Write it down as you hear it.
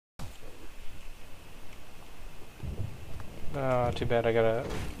Oh, too bad. I gotta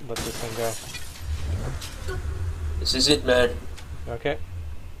let this thing go. This is it, man. Okay.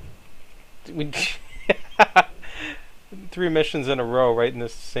 We 3 missions in a row right in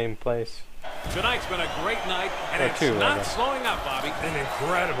this same place. Tonight's been a great night, and it's two, not slowing up, Bobby. An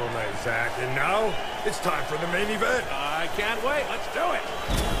incredible night, Zach. And now, it's time for the main event. I can't wait. Let's do it.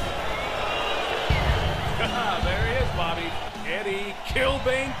 There he is, Bobby. Eddie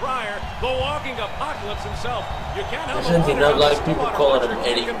Killbane Pryor, the walking apocalypse himself. You can't help but wonder not how like the people Stillwater calling Butcher him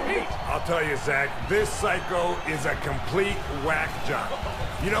can Eddie. compete. I'll tell you, Zach, this psycho is a complete whack job.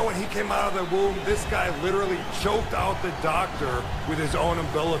 You know, when he came out of the womb, this guy literally choked out the doctor with his own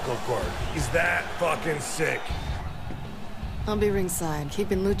umbilical cord. He's that fucking sick. I'll be ringside,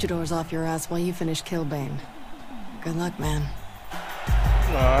 keeping luchadors off your ass while you finish Killbane. Good luck, man.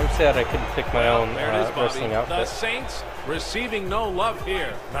 No, I'm sad I couldn't pick my own There it is, Bobby. wrestling outfit. The Saints receiving no love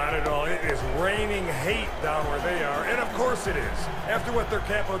here. Not at all. It is raining hate down where they are, and of course it is. After what their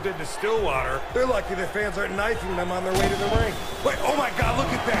capo did to Stillwater, they're lucky their fans aren't knifing them on their way to the ring. Wait, oh my God, look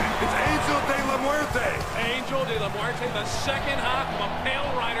at that! It's Angel de la Muerte! Angel de la Muerte, the second half of a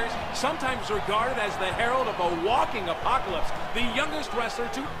Pale Riders, sometimes regarded as the herald of a walking apocalypse. The youngest wrestler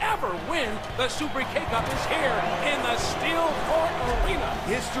to ever win the Super K-Cup is here in the Steel Court Arena.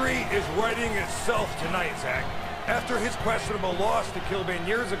 History is writing itself tonight, Zach. After his questionable loss to Killbane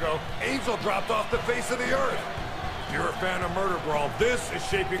years ago, Angel dropped off the face of the earth. If you're a fan of Murderbrawl, this is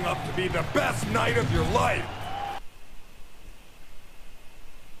shaping up to be the best night of your life.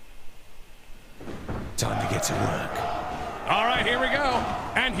 Time to get to work. All right, here we go.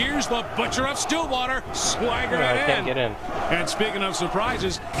 And here's the Butcher of Stillwater swaggering I in. can't get in. And speaking of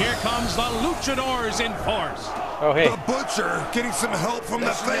surprises, here comes the Luchadors in force. Oh, hey. The Butcher getting some help from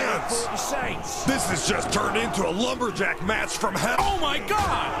the fans. This has just turned into a lumberjack match from hell. Oh my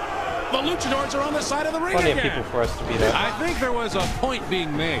God! The Luchadors are on the side of the ring Plenty of again. people for us to beat up. I think there was a point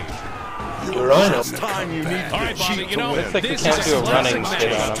being made. Uranus. Time you need All right, Bobby, you know, Looks like we this can't is do a classic running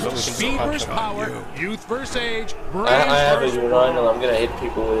skit match. on him, but we can Speed punch versus him. power, youth versus age, brains I have a versus urinal I'm gonna hit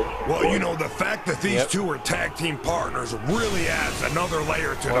people with. Well, you know, the fact that these two are tag team partners really adds another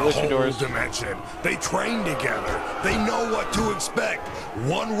layer to More the whole luchadors. dimension. They train together. They know what to expect.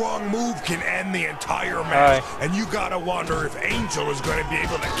 One wrong move can end the entire match. Hi. And you gotta wonder if Angel is going to be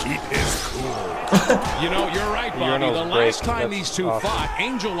able to keep his cool. You know, you're right, Bobby. Urinals The break. last time That's these two awesome. fought,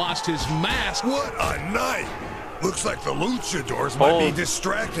 Angel lost his mask. What a night! Looks like the Luchadors might be Hold-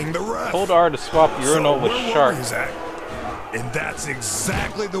 distracting the ref. Hold R to swap urinal with where were shark. we, Zach? And that's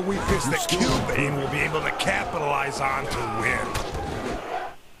exactly the weakness that Killbane will be able to capitalize on to win.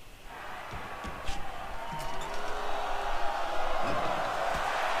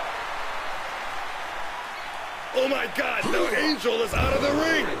 Oh my God, the Angel is out of the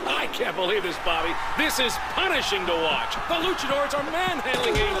ring! I can't believe this, Bobby. This is punishing to watch. The Luchadors are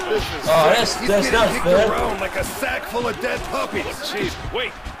manhandling Angel. Oh, He's that's getting not kicked fair. around like a sack full of dead puppies. Jeez,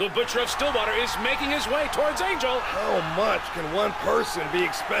 wait. The Butcher of Stillwater is making his way towards Angel. How much can one person be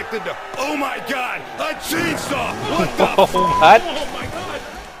expected to... Oh my God, a chainsaw! What the Oh, what? Oh, my God.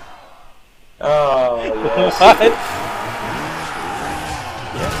 Oh, yes. What?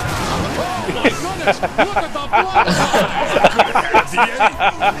 Oh, my goodness. Look at the blood.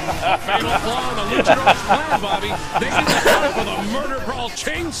 Fatal flaw in the Luchadors' plan, Bobby. They didn't go for the Murderbrawl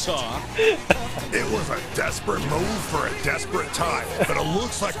chainsaw. It was a desperate move for a desperate time, but it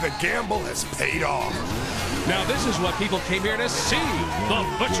looks like the gamble has paid off. Now this is what people came here to see. The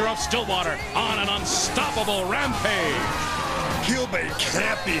Butcher of Stillwater on an unstoppable rampage. Killbane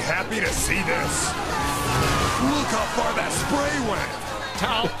can't be happy to see this. Look how far that spray went.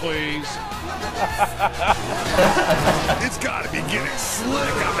 Towel, please. It's got to be getting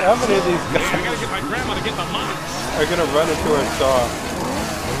slick on How that. many of these I guys gotta get my grandma to get the mop. are gonna run into our saw?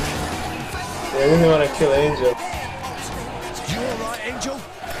 They really want to kill Angel. You alright, Angel?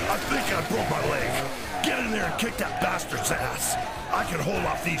 I think I broke my leg. Get in there and kick that bastard's ass. I can hold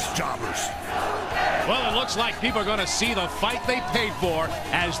off these jobbers. Well, it looks like people are going to see the fight they paid for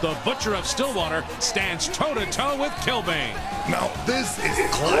as the Butcher of Stillwater stands toe-to-toe with Killbane. Now, this is I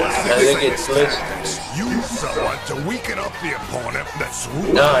classic think it's Saints tactics. Use someone to weaken up the opponent that swoops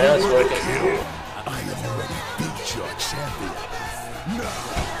No, that's in with a working. kill. I have already beat your champion.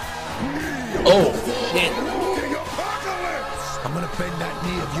 Oh, shit. The apocalypse! I'm gonna bend that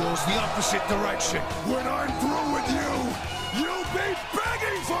knee of yours the opposite direction. When I'm through with you, you'll be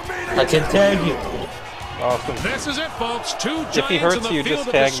begging for me to I can tag you. Awesome. This is it, folks. Two If he giants hurts in you, the just field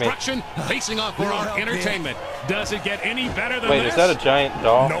of tag me. destruction facing off for our entertainment. Does it get any better than Wait, this? is that a giant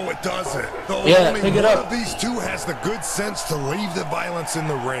doll? No, it doesn't. Though Yeah, only pick it one up. of these two has the good sense to leave the violence in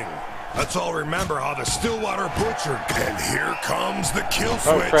the ring. Let's all remember how the Stillwater Butcher... And here comes the kill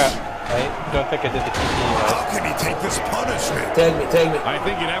Oh switch. crap! I don't think I did the TP How right. can he take this punishment? Tag me, tag me. I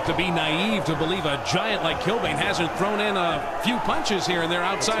think you'd have to be naive to believe a giant like Kilbane hasn't thrown in a few punches here and there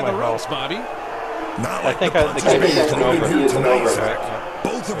outside That's the my ropes, fault. Bobby. Not I like think the the punches guy being isn't thrown over. here tonight, Right, Zach. yeah.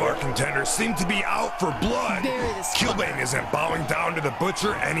 Both of our contenders seem to be out for blood. Bury this Kilbane isn't bowing down to the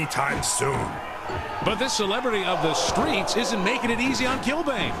Butcher anytime soon. But this celebrity of the streets isn't making it easy on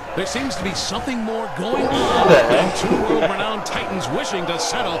Kilbane. There seems to be something more going on than two world-renowned titans wishing to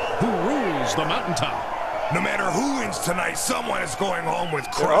settle who rules the mountaintop. No matter who wins tonight, someone is going home with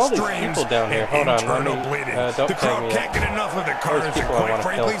There are all crushed these dreams people down here. and Hold on, let internal me, bleeding. don't The tag crowd me can't yet. get enough of the carnage, and people I quite wanna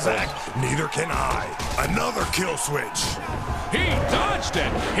frankly, kill Zach, neither can I. Another kill switch. He dodged it.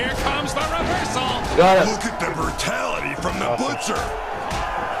 Here comes the reversal. Got him. Look at the brutality from the Awesome. Butcher.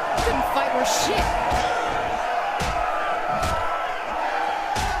 Couldn't fight worth shit.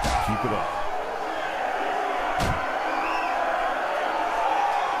 Keep it up.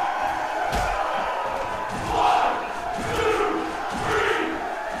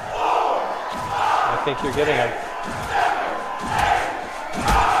 I think you're getting him.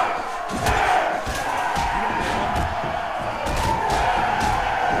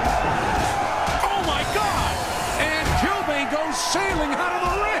 Oh my God! And Kilbane goes sailing out of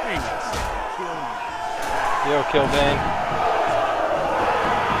the ring. Yo, Kilbane.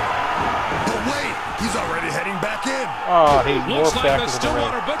 But wait, he's already heading back in. Oh, he Looks warped like back the into the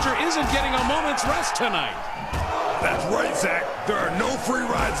Stillwater ring. Butcher isn't getting a moment's rest tonight. That's right, Zach. There are no free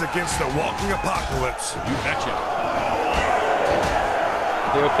rides against the walking apocalypse. You betcha.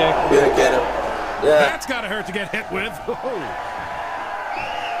 You okay? Yeah, get him. Yeah. That's gotta hurt to get hit with.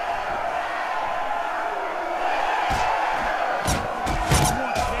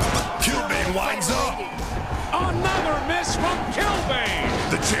 Kilbane winds up. Another miss from Kilbane.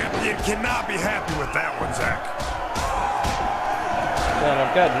 The champion cannot be happy with that one, Zach. Man,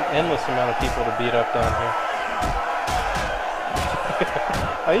 I've got an endless amount of people to beat up down here.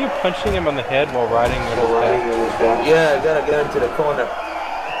 Are you punching him on the head while riding on his back? Yeah, I gotta get him to the corner.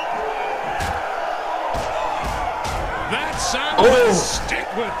 That sound Oh. will stick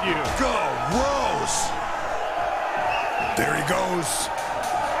with you. Go, Rose. There he goes.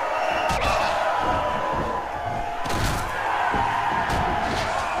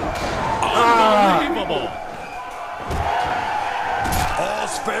 Unbelievable.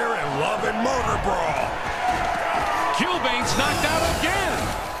 All's fair in love and Murderbrawl. Kilbane's knocked out again.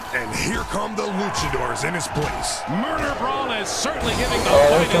 And here come the luchadors in his place. Murderbrawl is certainly giving the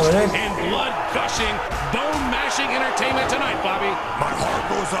they're finest coming in. and blood-gushing, bone-mashing entertainment tonight, Bobby. My heart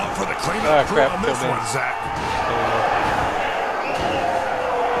goes out for the Ah, cleanup crew crap, on this Kilbane. one, Zach.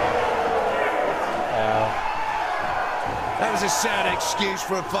 Ow. That was a sad excuse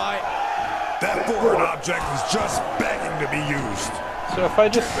for a fight. That foreign object is just begging to be used. So if I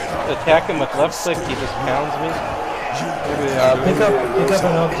just attack him with left click, he just pounds me? Pick up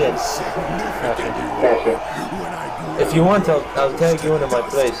an object. Gotcha. If you want, I'll tag you into my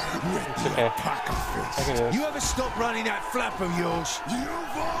place. It's okay. I can do this. You ever stop running that flap of yours? You've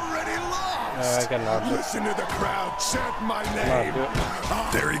already lost. I got an object. Listen to the crowd chant my Come on, name. do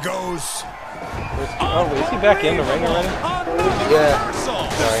it. There he goes. Oh, is he back in the ring already? Another Yeah. reversal.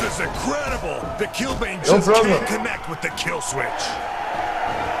 This is incredible. The Kilbane No just problem. can't connect with the kill switch.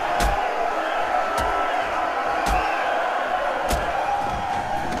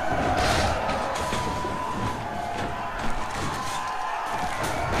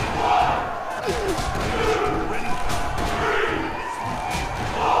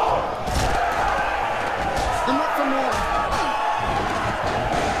 I'm up for more.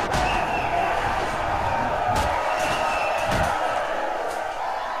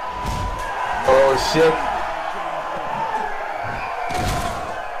 Oh shit.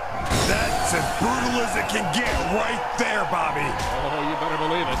 That's as brutal as it can get right there, Bobby. Oh, you better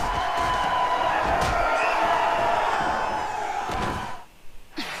believe it.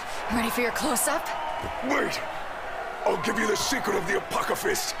 Ready for your close-up? Wait. I'll give you the secret of the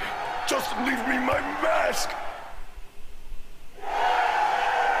Apocalypse. Just leave me my mask.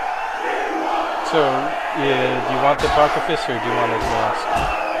 So, yeah, do you want the poker fist or do you want his mask?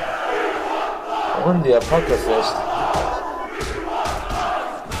 I want the Apocalypse.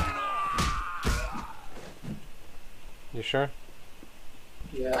 You sure?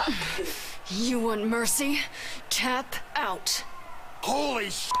 Yeah. You want mercy? Tap out. Holy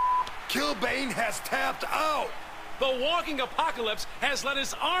sh**. Kilbane has tapped out. The walking apocalypse has let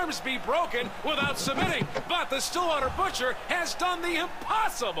his arms be broken without submitting, but the Stillwater Butcher has done the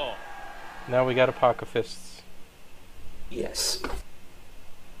impossible. Now we got a poker fists. Yes.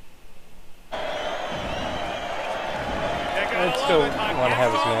 still love it. want to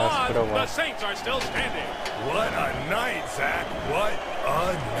have his mask, but oh The well. Saints are still standing. What a night, Zach. What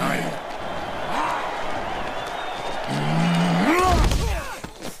a night.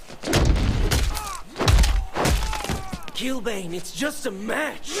 Killbane, it's just a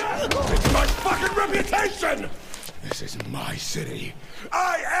match. It's my fucking reputation! This is my city.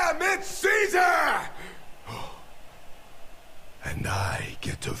 I am its Caesar! And I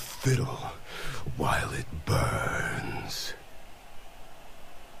get to fiddle while it burns.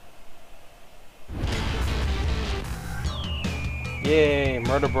 Yay,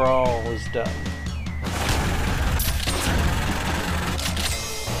 Murderbrawl was done.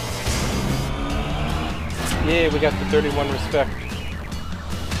 Yay, we got the 31 respect.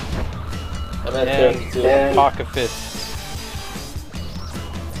 I'm at And 32. Pocket Fist.